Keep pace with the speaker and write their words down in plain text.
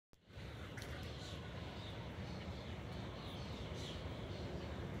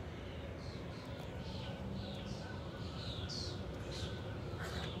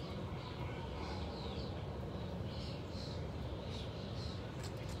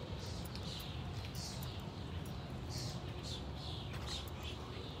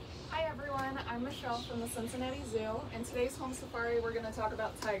I'm Michelle from the Cincinnati Zoo, and today's home safari we're going to talk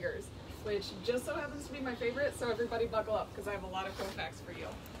about tigers, which just so happens to be my favorite, so everybody buckle up because I have a lot of cool facts for you.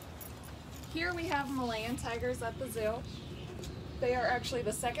 Here we have Malayan tigers at the zoo. They are actually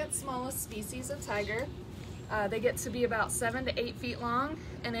the second smallest species of tiger. They get to be about 7 to 8 feet long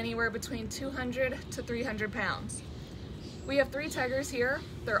and anywhere between 200 to 300 pounds. We have 3 tigers here.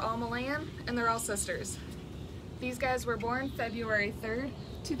 They're all Malayan and they're all sisters. These guys were born February 3rd,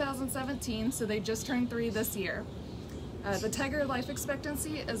 2017, so they just turned 3 this year. The tiger life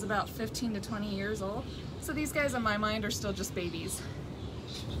expectancy is about 15 to 20 years old, so these guys in my mind are still just babies.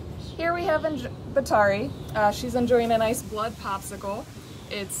 Here we have Batari. She's enjoying a nice blood popsicle.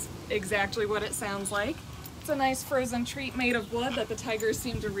 It's exactly what it sounds like. It's a nice frozen treat made of blood that the tigers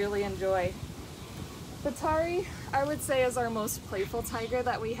seem to really enjoy. Batari, I would say, is our most playful tiger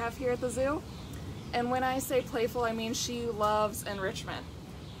that we have here at the zoo. And when I say playful, I mean she loves enrichment.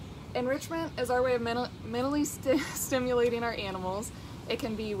 Enrichment is our way of mentally stimulating our animals. It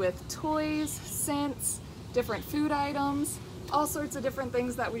can be with toys, scents, different food items, all sorts of different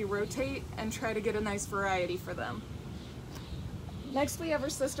things that we rotate and try to get a nice variety for them. Next we have her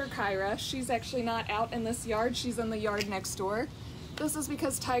sister Kyra. She's actually not out in this yard, she's in the yard next door. This is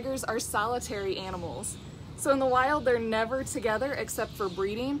because tigers are solitary animals. So in the wild they're never together except for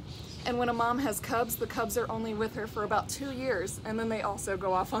breeding. And when a mom has cubs, the cubs are only with her for about 2 years, and then they also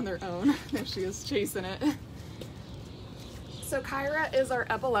go off on their own. There she is chasing it. So Kyra is our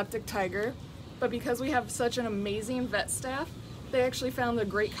epileptic tiger, but because we have such an amazing vet staff, they actually found a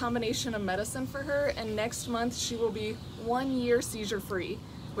great combination of medicine for her, and next month she will be 1 year seizure free,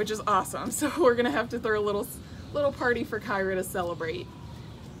 which is awesome. So we're gonna have to throw a little party for Kyra to celebrate.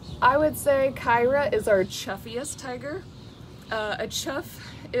 I would say Kyra is our chuffiest tiger. A chuff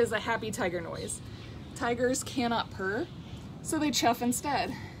is a happy tiger noise. Tigers cannot purr, so they chuff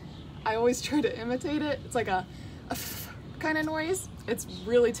instead. I always try to imitate it. It's like a kind of noise. It's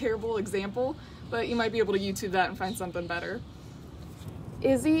really terrible example, but you might be able to YouTube that and find something better.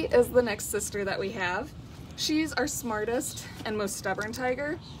 Izzy is the next sister that we have. She's our smartest and most stubborn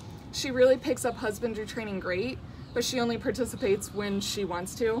tiger. She really picks up husbandry training great, but she only participates when she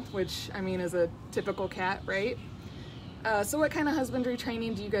wants to, which I mean is a typical cat, right? So what kind of husbandry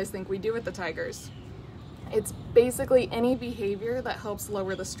training do you guys think we do with the tigers? It's basically any behavior that helps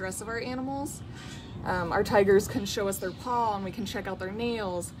lower the stress of our animals. Our tigers can show us their paw and we can check out their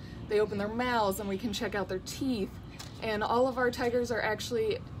nails. They open their mouths and we can check out their teeth. And all of our tigers are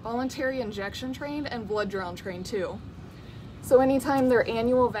actually voluntary injection trained and blood drawn trained too. So anytime their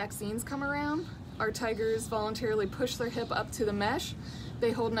annual vaccines come around, our tigers voluntarily push their hip up to the mesh. They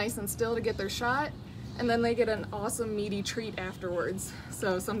hold nice and still to get their shot, and then they get an awesome meaty treat afterwards,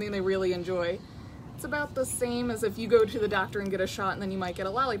 so something they really enjoy. It's about the same as if you go to the doctor and get a shot and then you might get a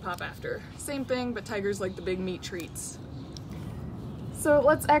lollipop after. Same thing, but tigers like the big meat treats. So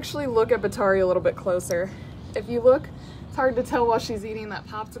let's actually look at Batari a little bit closer. If you look, it's hard to tell while she's eating that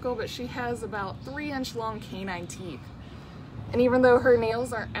popsicle, but she has about 3-inch long canine teeth. And even though her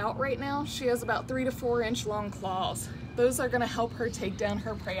nails aren't out right now, she has about 3 to 4-inch long claws. Those are gonna help her take down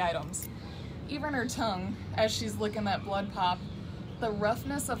her prey items. Even her tongue, as she's licking that blood pop, the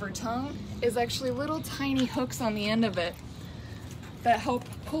roughness of her tongue is actually little tiny hooks on the end of it that help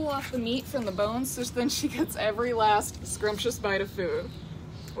pull off the meat from the bones, so then she gets every last scrumptious bite of food,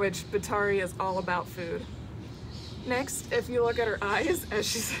 which Batari is all about food. Next, if you look at her eyes,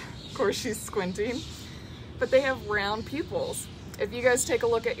 as of course she's squinting, but they have round pupils. If you guys take a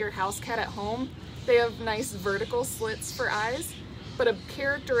look at your house cat at home, they have nice vertical slits for eyes. But a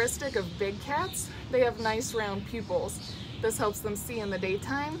characteristic of big cats, they have nice round pupils. This helps them see in the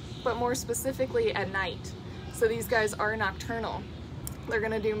daytime, but more specifically at night. So these guys are nocturnal. They're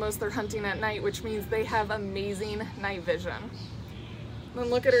gonna do most of their hunting at night, which means they have amazing night vision. Then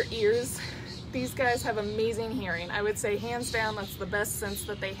look at her ears. These guys have amazing hearing. I would say hands down, that's the best sense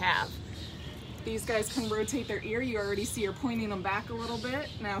that they have. These guys can rotate their ear. You already see her pointing them back a little bit.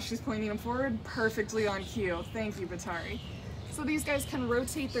 Now she's pointing them forward, perfectly on cue. Thank you, Batari. So these guys can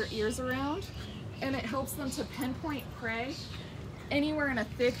rotate their ears around, and it helps them to pinpoint prey anywhere in a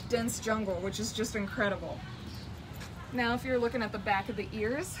thick, dense jungle, which is just incredible. Now, if you're looking at the back of the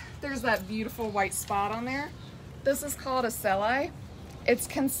ears, there's that beautiful white spot on there. This is called a celli. It's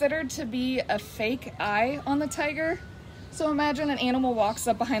considered to be a fake eye on the tiger. So imagine an animal walks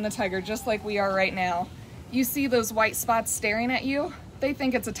up behind the tiger just like we are right now. You see those white spots staring at you? They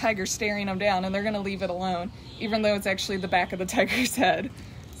think it's a tiger staring them down and they're gonna leave it alone, even though it's actually the back of the tiger's head.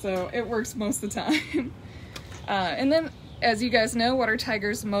 So it works most of the time. And then, as you guys know, what are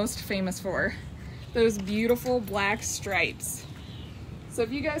tigers most famous for? Those beautiful black stripes. So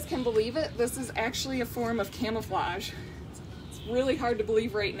if you guys can believe it, this is actually a form of camouflage. It's really hard to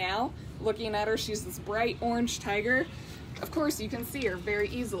believe right now. Looking at her, she's this bright orange tiger. Of course, you can see her very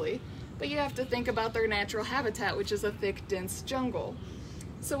easily, but you have to think about their natural habitat, which is a thick, dense jungle.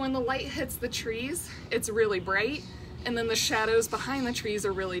 So when the light hits the trees, it's really bright, and then the shadows behind the trees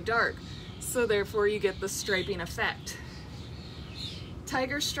are really dark. So therefore, you get the striping effect.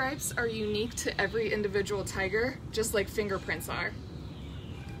 Tiger stripes are unique to every individual tiger, just like fingerprints are.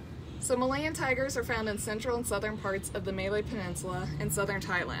 So Malayan tigers are found in central and southern parts of the Malay Peninsula in southern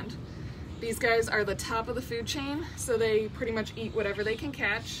Thailand. These guys are the top of the food chain, so they pretty much eat whatever they can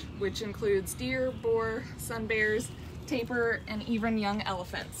catch, which includes deer, boar, sun bears, tapir, and even young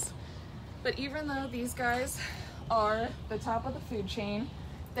elephants. But even though these guys are the top of the food chain,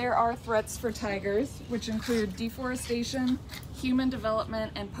 there are threats for tigers, which include deforestation, human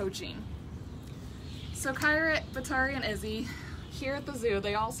development, and poaching. So Kyra, Batari, and Izzy, here at the zoo,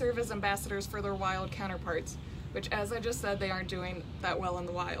 they all serve as ambassadors for their wild counterparts, which, as I just said, they aren't doing that well in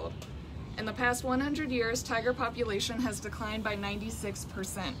the wild. In the past 100 years, tiger population has declined by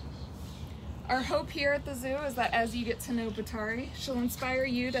 96%. Our hope here at the zoo is that as you get to know Batari, she'll inspire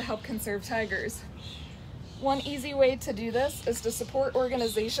you to help conserve tigers. One easy way to do this is to support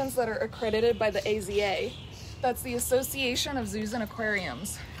organizations that are accredited by the AZA. That's the Association of Zoos and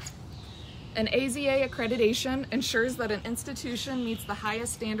Aquariums. An AZA accreditation ensures that an institution meets the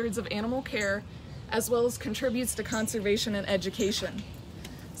highest standards of animal care, as well as contributes to conservation and education.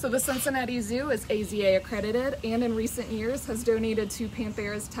 So the Cincinnati Zoo is AZA accredited, and in recent years has donated to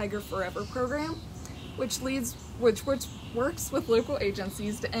Panthera's Tiger Forever program, which works with local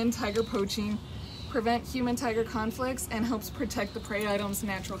agencies to end tiger poaching, prevent human-tiger conflicts, and helps protect the prey item's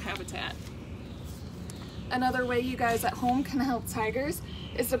natural habitat. Another way you guys at home can help tigers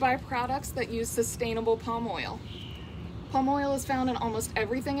is to buy products that use sustainable palm oil. Palm oil is found in almost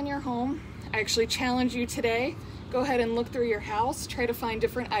everything in your home. I actually challenge you today, go ahead and look through your house, try to find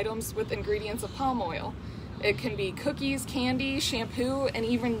different items with ingredients of palm oil. It can be cookies, candy, shampoo, and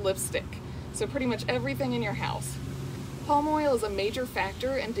even lipstick. So pretty much everything in your house. Palm oil is a major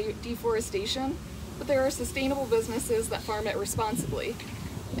factor in deforestation, but there are sustainable businesses that farm it responsibly.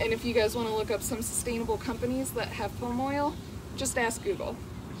 And if you guys want to look up some sustainable companies that have palm oil, just ask Google.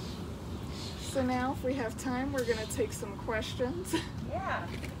 So now, if we have time, we're going to take some questions. Yeah.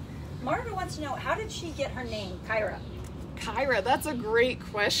 Marta wants to know, how did she get her name, Kyra? Kyra, that's a great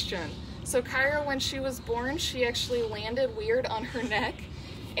question. So Kyra, when she was born, she actually landed weird on her neck,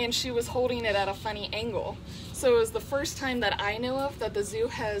 and she was holding it at a funny angle. So it was the first time that I know of that the zoo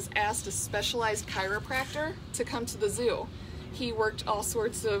has asked a specialized chiropractor to come to the zoo. He worked all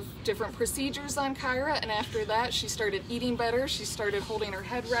sorts of different procedures on Kyra, and after that she started eating better, she started holding her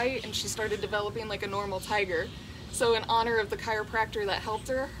head right, and she started developing like a normal tiger. So in honor of the chiropractor that helped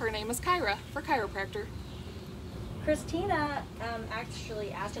her, her name is Kyra for chiropractor. Christina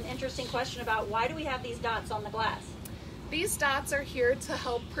actually asked an interesting question about why do we have these dots on the glass? These dots are here to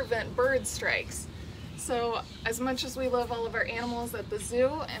help prevent bird strikes. So as much as we love all of our animals at the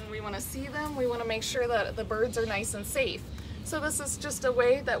zoo and we want to see them, we want to make sure that the birds are nice and safe. So this is just a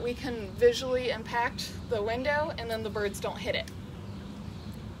way that we can visually impact the window and then the birds don't hit it.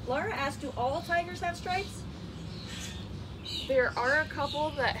 Laura asked, do all tigers have stripes? There are a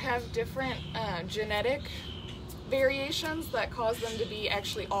couple that have different genetic variations that cause them to be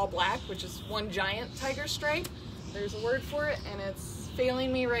actually all black, which is one giant tiger stripe. There's a word for it and it's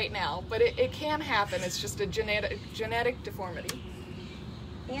failing me right now, but it can happen. It's just a genetic deformity.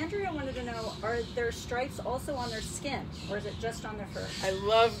 Andrea wanted to know, are there stripes also on their skin, or is it just on their fur? I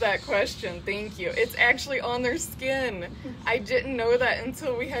love that question, thank you. It's actually on their skin. I didn't know that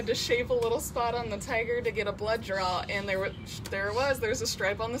until we had to shave a little spot on the tiger to get a blood draw, and there's a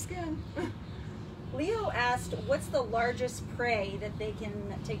stripe on the skin. Leo asked, what's the largest prey that they can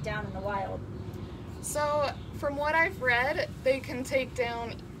take down in the wild? So, from what I've read, they can take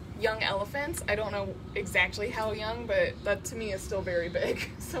down young elephants. I don't know exactly how young, but that to me is still very big,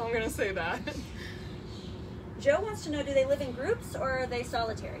 so I'm gonna say that. Joe wants to know, do they live in groups or are they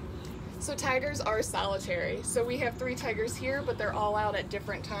solitary? So tigers are solitary. So we have 3 tigers here, but they're all out at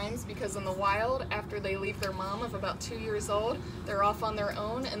different times because in the wild, after they leave their mom of about 2 years old, they're off on their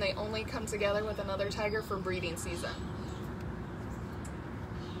own and they only come together with another tiger for breeding season.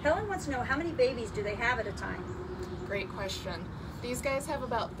 Helen wants to know, how many babies do they have at a time? Great question. These guys have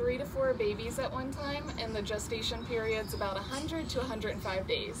about 3 to 4 babies at one time, and the gestation period's about 100 to 105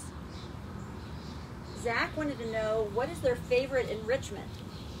 days. Zach wanted to know, what is their favorite enrichment?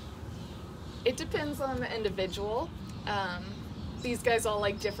 It depends on the individual. These guys all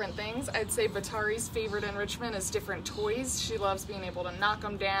like different things. I'd say Batari's favorite enrichment is different toys. She loves being able to knock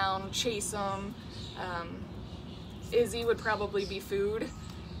them down, chase them. Izzy would probably be food.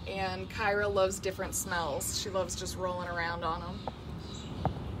 And Kyra loves different smells. She loves just rolling around on them.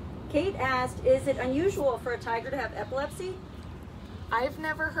 Kate asked, is it unusual for a tiger to have epilepsy? I've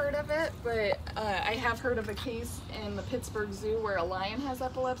never heard of it, but I have heard of a case in the Pittsburgh Zoo where a lion has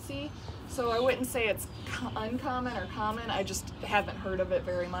epilepsy. So I wouldn't say it's uncommon or common. I just haven't heard of it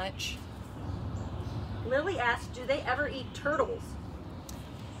very much. Lily asked, do they ever eat turtles?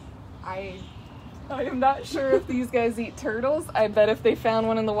 I am not sure if these guys eat turtles. I bet if they found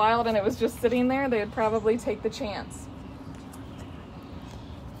one in the wild and it was just sitting there, they'd probably take the chance.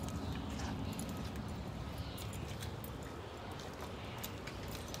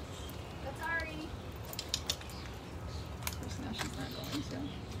 Now she's not going to.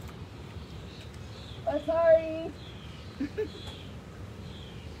 Sorry.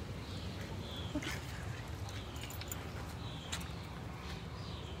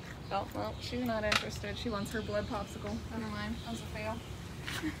 Oh, well, she's not interested. She wants her blood popsicle. Never mind. That was a fail.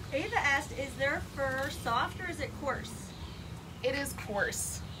 Ava asked, is their fur soft or is it coarse? It is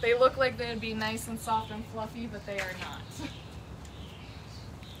coarse. They look like they'd be nice and soft and fluffy, but they are not.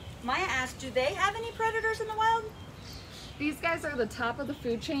 Maya asked, do they have any predators in the wild? These guys are the top of the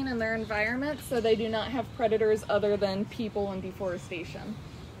food chain in their environment, so they do not have predators other than people and deforestation.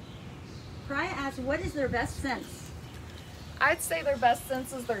 Priya asked, what is their best sense? I'd say their best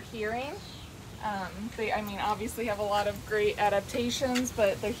sense is their hearing. They obviously have a lot of great adaptations,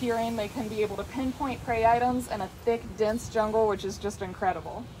 but their hearing, they can be able to pinpoint prey items in a thick, dense jungle, which is just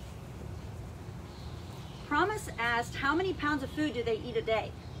incredible. Promise asked, how many pounds of food do they eat a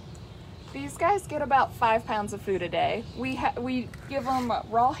day? These guys get about 5 pounds of food a day. We give them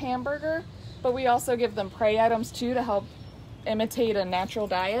raw hamburger, but we also give them prey items too to help imitate a natural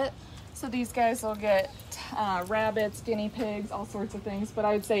diet. So these guys will get rabbits, guinea pigs, all sorts of things, but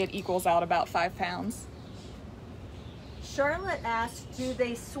I would say it equals out about 5 pounds. Charlotte asked, do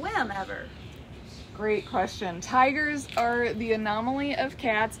they swim ever? Great question. Tigers are the anomaly of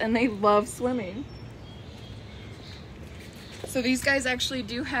cats and they love swimming. So these guys actually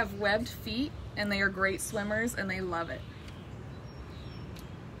do have webbed feet and they are great swimmers and they love it.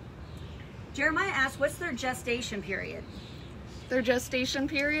 Jeremiah asked, what's their gestation period? Their gestation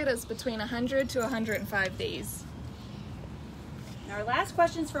period is between 100 to 105 days. And our last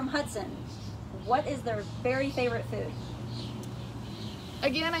question is from Hudson. What is their very favorite food?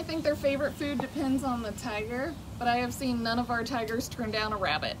 Again, I think their favorite food depends on the tiger, but I have seen none of our tigers turn down a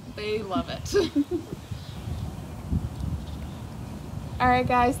rabbit. They love it. All right,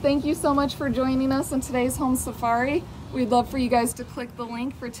 guys, thank you so much for joining us in today's home safari. We'd love for you guys to click the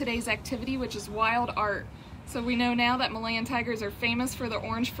link for today's activity, which is wild art. So we know now that Malayan tigers are famous for their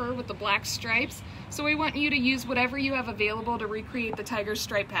orange fur with the black stripes. So we want you to use whatever you have available to recreate the tiger's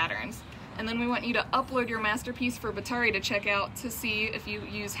stripe patterns. And then we want you to upload your masterpiece for Batari to check out to see if you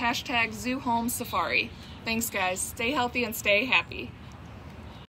use #ZooHomeSafari. Thanks, guys. Stay healthy and stay happy.